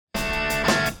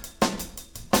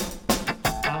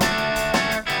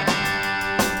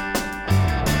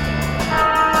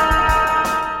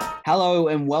Hello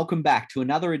and welcome back to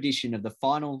another edition of the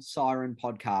Final Siren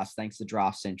podcast, thanks to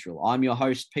Draft Central. I'm your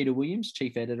host, Peter Williams,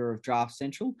 Chief Editor of Draft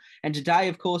Central. And today,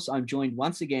 of course, I'm joined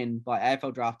once again by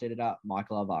AFL Draft Editor,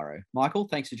 Michael Alvaro. Michael,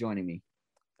 thanks for joining me.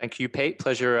 Thank you, Pete.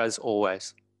 Pleasure as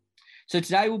always. So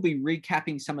today we'll be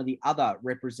recapping some of the other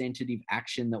representative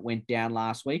action that went down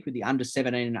last week with the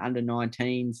under-17 and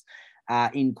under-19s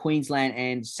in Queensland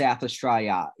and South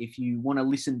Australia. If you want to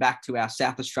listen back to our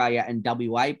South Australia and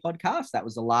WA podcast, that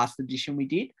was the last edition we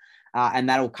did, and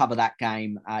that'll cover that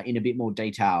game in a bit more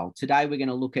detail. Today we're going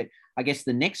to look at, I guess,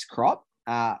 the next crop,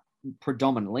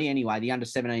 predominantly anyway, the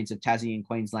under-17s of Tassie and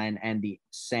Queensland and the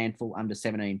Sandful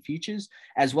under-17 futures,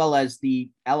 as well as the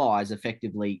allies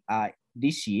effectively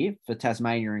this year for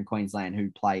Tasmania and Queensland who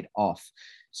played off.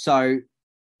 So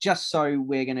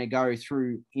we're going to go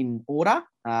through in order.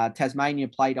 Tasmania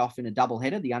played off in a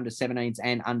doubleheader, the under-17s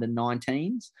and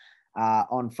under-19s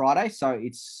on Friday. So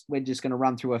we're just going to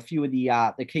run through a few of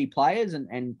the key players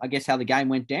and I guess how the game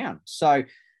went down. So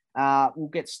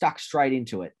we'll get stuck straight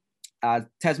into it.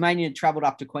 Tasmania travelled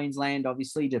up to Queensland,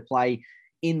 obviously, to play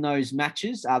in those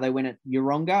matches. They went at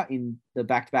Yeronga in the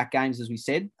back-to-back games, as we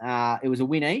said. It was a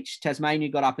win each. Tasmania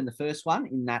got up in the first one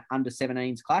in that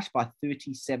under-17s clash by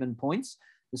 37 points.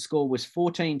 The score was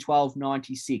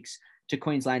 14-12-96 to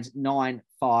Queensland's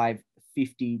 9-5-59.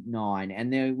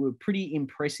 And they were pretty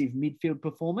impressive midfield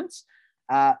performance.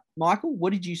 Michael,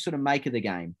 what did you sort of make of the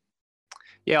game?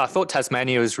 Yeah, I thought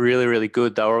Tasmania was really, really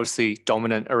good. They were obviously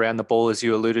dominant around the ball, as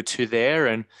you alluded to there.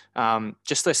 And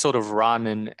just their sort of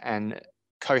run and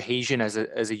cohesion as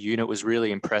a unit was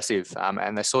really impressive.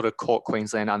 And they sort of caught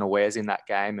Queensland unawares in that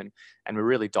game and were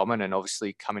really dominant,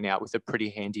 obviously coming out with a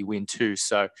pretty handy win too.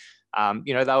 So,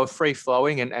 they were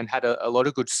free-flowing and had a lot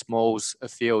of good smalls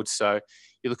afield. So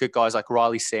you look at guys like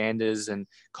Riley Sanders and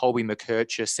Colby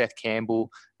McKercher, Seth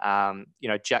Campbell,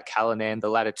 Jack Callanan, the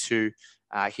latter two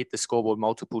hit the scoreboard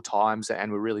multiple times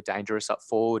and were really dangerous up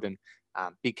forward. And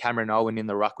big Cameron Owen in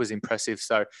the ruck was impressive.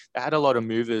 So they had a lot of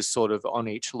movers sort of on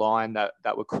each line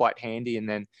that were quite handy. And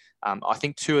then I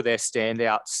think two of their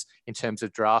standouts in terms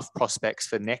of draft prospects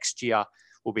for next year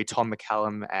will be Tom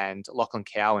McCallum and Lachlan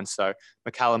Cowan. So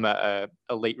McCallum, a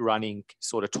elite running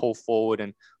sort of tall forward,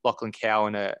 and Lachlan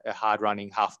Cowan, a hard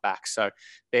running halfback. So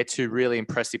they're two really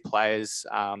impressive players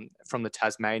from the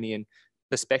Tasmanian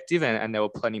perspective, and there were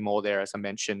plenty more there, as I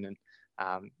mentioned.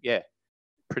 And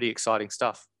pretty exciting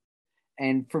stuff.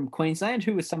 And from Queensland,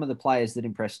 who were some of the players that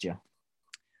impressed you?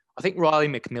 I think Riley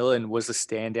McMillan was a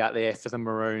standout there for the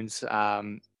Maroons.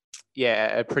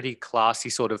 A pretty classy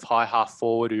sort of high half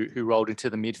forward who rolled into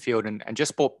the midfield and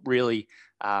just brought really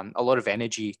a lot of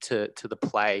energy to the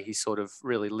play. He sort of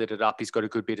really lit it up. He's got a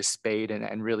good bit of speed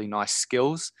and really nice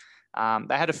skills.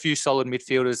 They had a few solid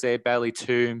midfielders there, Bailey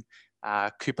Toome,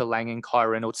 Cooper Langan, Kai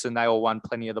Reynolds, and they all won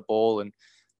plenty of the ball, and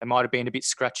they might have been a bit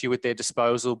scratchy with their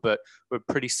disposal, but were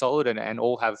pretty solid and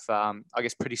all have,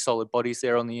 pretty solid bodies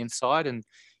there on the inside. And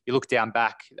you look down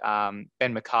back,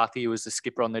 Ben McCarthy, who was the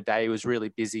skipper on the day, was really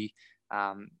busy.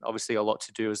 Obviously a lot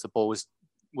to do as the ball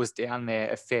was down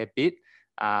there a fair bit.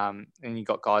 And you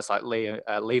got guys like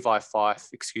Levi Fife,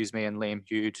 and Liam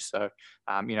Hughes. So,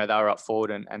 they were up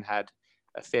forward and had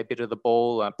a fair bit of the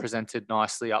ball, presented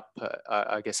nicely up,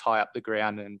 high up the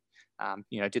ground, and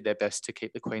did their best to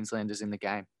keep the Queenslanders in the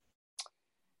game.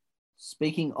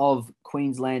 Speaking of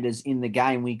Queenslanders in the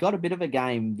game, we got a bit of a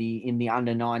game in the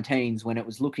under-19s when it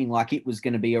was looking like it was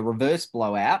going to be a reverse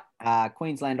blowout.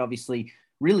 Queensland obviously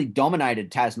really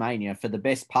dominated Tasmania for the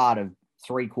best part of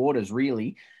 3 quarters,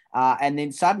 really. And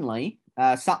then suddenly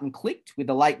something clicked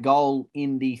with a late goal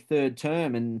in the third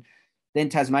term, and then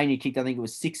Tasmania kicked, I think it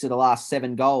was 6 of the last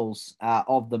 7 goals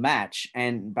of the match,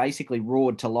 and basically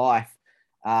roared to life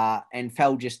and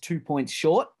fell just 2 points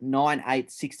short,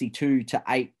 9-8-62 to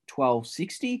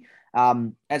 8-12-60.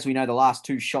 As we know, the last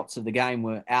 2 shots of the game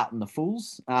were out in the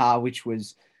fulls, which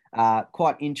was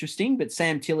quite interesting. But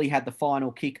Sam Tilley had the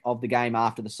final kick of the game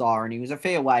after the siren. He was a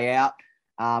fair way out,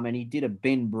 and he did a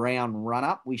Ben Brown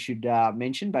run-up, we should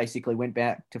mention. Basically went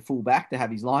back to full back to have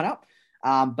his lineup.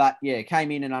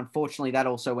 Came in, and unfortunately that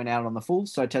also went out on the full.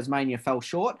 So Tasmania fell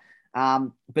short.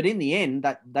 But in the end,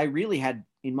 that they really had,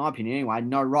 in my opinion anyway,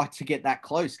 no right to get that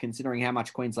close considering how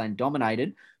much Queensland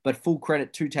dominated, but full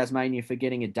credit to Tasmania for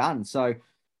getting it done. So,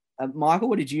 Michael,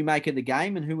 what did you make of the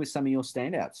game and who were some of your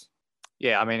standouts?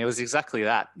 Yeah, I mean, it was exactly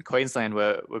that. Queensland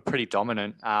were pretty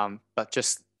dominant, but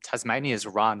just Tasmania's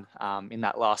run in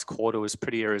that last quarter was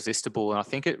pretty irresistible. And I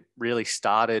think it really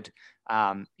started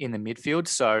in the midfield.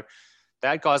 So they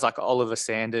had guys like Oliver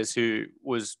Sanders, who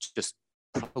was just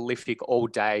prolific all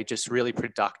day, just really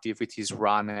productive with his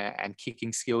run and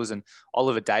kicking skills. And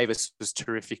Oliver Davis was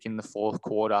terrific in the fourth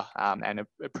quarter, and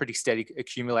a pretty steady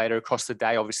accumulator across the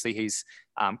day. Obviously, he's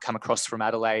come across from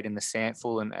Adelaide in the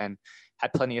SANFL and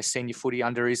had plenty of senior footy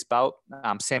under his belt.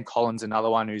 Sam Collins, another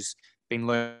one who's been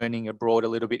learning abroad a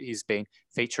little bit. He's been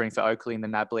featuring for Oakley in the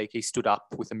NAB League. He stood up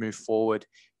with a move forward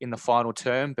in the final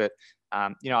term. But,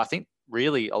 I think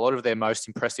really a lot of their most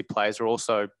impressive players are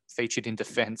also featured in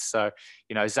defence. So,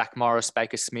 Zach Morris,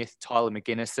 Baker Smith, Tyler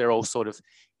McGuinness, they're all sort of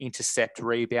intercept,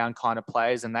 rebound kind of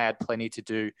players, and they had plenty to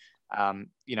do,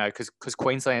 because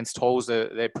Queensland's talls,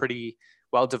 they're pretty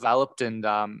well developed and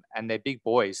they're big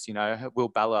boys. Will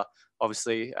Bella,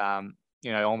 obviously,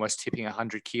 almost tipping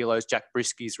 100 kilos. Jack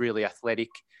Brisky's really athletic.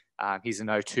 He's an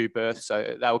 0-2 birth,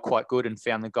 so they were quite good and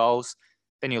found the goals.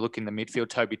 Then you look in the midfield,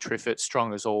 Toby Triffett,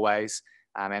 strong as always.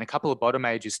 And a couple of bottom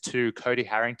ages too, Cody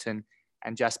Harrington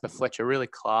and Jasper Fletcher, really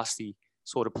classy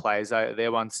sort of players.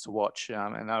 They're ones to watch,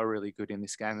 and they were really good in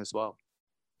this game as well.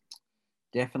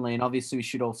 Definitely. And obviously we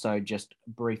should also just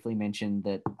briefly mention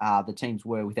that the teams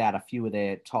were without a few of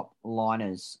their top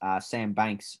liners. Sam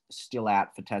Banks still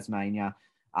out for Tasmania,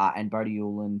 and Bodie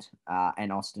Uland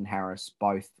and Austin Harris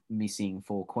both missing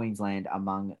for Queensland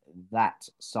among that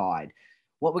side.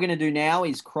 What we're going to do now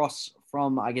is cross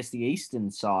from, I guess, the eastern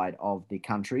side of the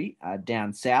country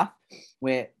down south,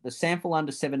 where the SANFL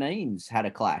under-17s had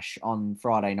a clash on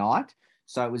Friday night.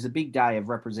 So it was a big day of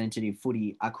representative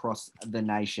footy across the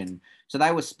nation. So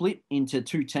they were split into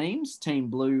two teams, Team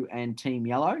Blue and Team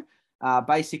Yellow.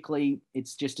 Basically,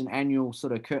 it's just an annual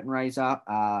sort of curtain raiser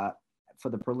for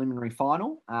the preliminary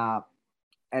final.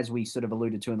 As we sort of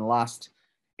alluded to in the last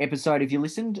episode, if you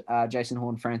listened, Jason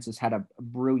Horne-Francis had a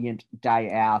brilliant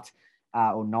day out,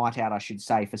 or night out, I should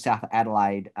say, for South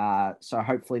Adelaide. So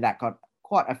hopefully that got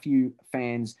quite a few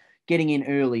fans getting in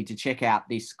early to check out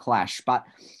this clash. But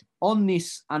on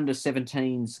this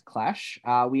under-17s clash,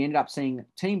 we ended up seeing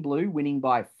Team Blue winning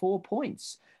by 4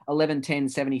 points,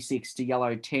 11-10-76 to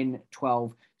Yellow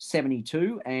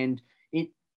 10-12-72. And it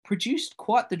produced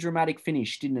quite the dramatic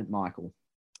finish, didn't it, Michael?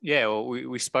 Yeah, well,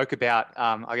 we spoke about,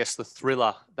 I guess, the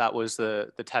thriller that was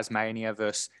the Tasmania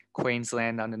versus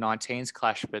Queensland under-19s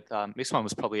clash, but this one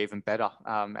was probably even better.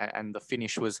 And the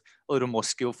finish was a little more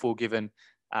skillful given,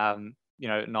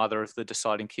 neither of the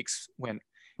deciding kicks went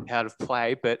out of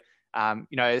play. But,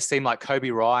 it seemed like Kobe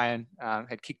Ryan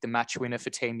had kicked the match winner for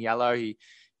Team Yellow. He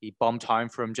bombed home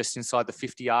from just inside the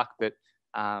 50 arc, but,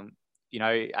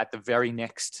 at the very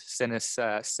next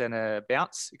centre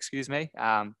bounce,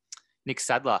 Nick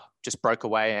Sadler just broke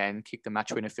away and kicked the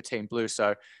match winner for Team Blue.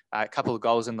 So a couple of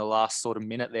goals in the last sort of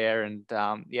minute there and,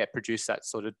 produced that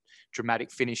sort of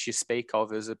dramatic finish you speak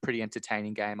of. It was a pretty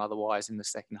entertaining game otherwise in the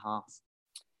second half.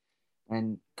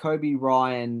 And Kobe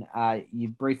Ryan, you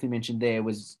briefly mentioned there,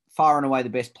 was far and away the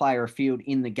best player afield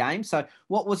in the game. So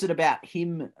what was it about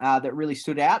him that really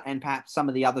stood out and perhaps some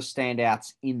of the other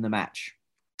standouts in the match?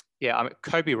 Yeah,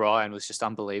 Kobe Ryan was just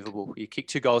unbelievable. He kicked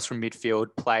 2 goals from midfield,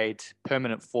 played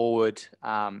permanent forward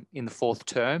in the fourth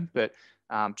term, but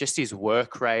just his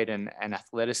work rate and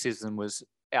athleticism was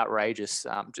outrageous.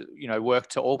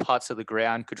 Worked to all parts of the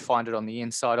ground, could find it on the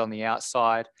inside, on the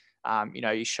outside.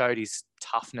 He showed his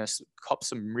toughness, copped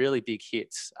some really big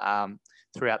hits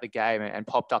throughout the game and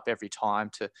popped up every time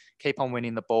to keep on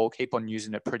winning the ball, keep on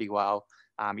using it pretty well.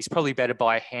 He's probably better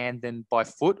by hand than by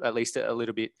foot, at least a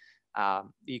little bit.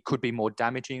 He could be more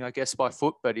damaging, I guess, by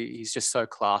foot, but he's just so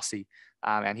classy.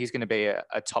 And he's going to be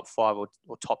a top 5 or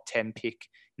top 10 pick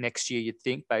next year, you'd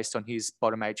think, based on his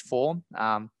bottom age form.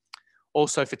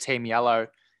 Also for Team Yellow,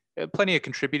 plenty of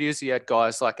contributors. You had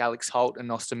guys like Alex Holt and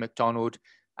Austin McDonald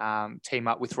team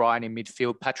up with Ryan in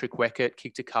midfield. Patrick Weckett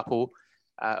kicked a couple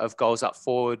of goals up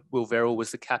forward. Will Verrill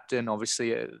was the captain,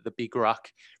 obviously the big ruck,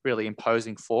 really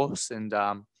imposing force. And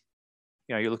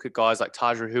you look at guys like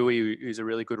Taj Rahui, who's a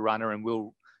really good runner, and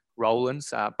Will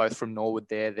Rowlands, both from Norwood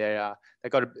there. They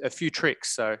got a few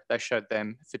tricks, so they showed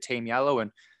them for Team Yellow.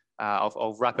 And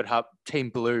I'll wrap it up.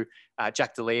 Team Blue,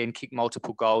 Jack DeLeon kicked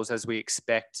multiple goals as we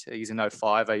expect. He's an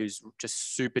 05er who's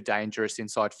just super dangerous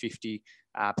inside 50.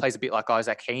 Plays a bit like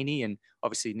Isaac Heaney, and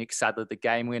obviously Nick Sadler, the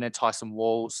game winner. Tyson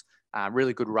Walls,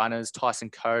 really good runners. Tyson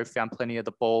Coe found plenty of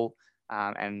the ball.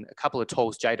 And a couple of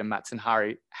talls, Jaden Matson,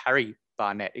 Harry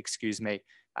Barnett,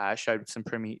 showed some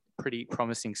pretty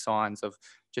promising signs. Of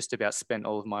just about spent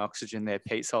all of my oxygen there,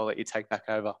 Pete, so I'll let you take back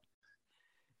over.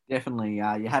 Definitely.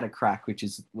 You had a crack, which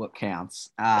is what counts.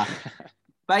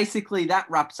 Basically, that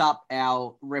wraps up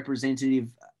our representative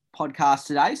podcast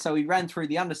today. So we ran through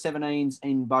the under-17s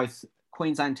in both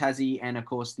Queensland, Tassie, and, of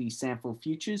course, the SANFL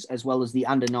Futures, as well as the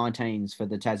under-19s for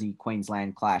the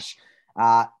Tassie-Queensland clash.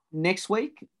 next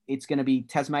week, it's going to be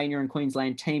Tasmania and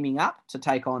Queensland teaming up to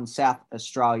take on South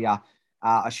Australia,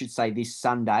 I should say this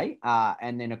Sunday.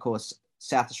 And then, of course,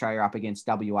 South Australia up against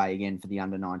WA again for the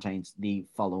under-19s the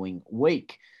following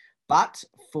week. But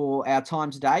for our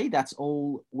time today, that's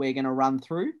all we're going to run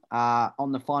through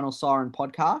on the Final Siren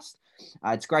podcast.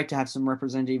 It's great to have some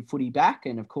representative footy back.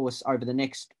 And, of course, over the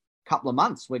next couple of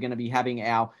months, we're going to be having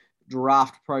our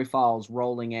draft profiles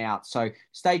rolling out. So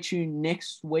stay tuned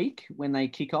next week when they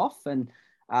kick off, and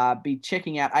be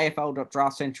checking out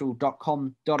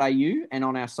afl.draftcentral.com.au and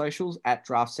on our socials at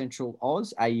Draft Central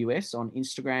Oz, AUS, on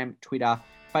Instagram, Twitter,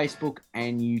 Facebook,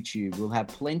 and YouTube. We'll have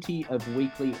plenty of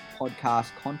weekly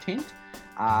podcast content.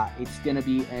 It's going to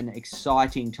be an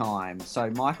exciting time. So,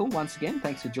 Michael, once again,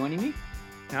 thanks for joining me.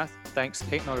 No, thanks,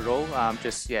 Pete. Not at all.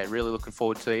 Really looking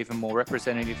forward to even more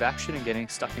representative action and getting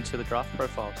stuck into the draft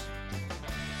profiles.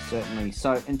 Certainly.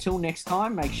 So until next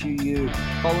time, make sure you're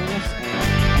following us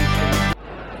and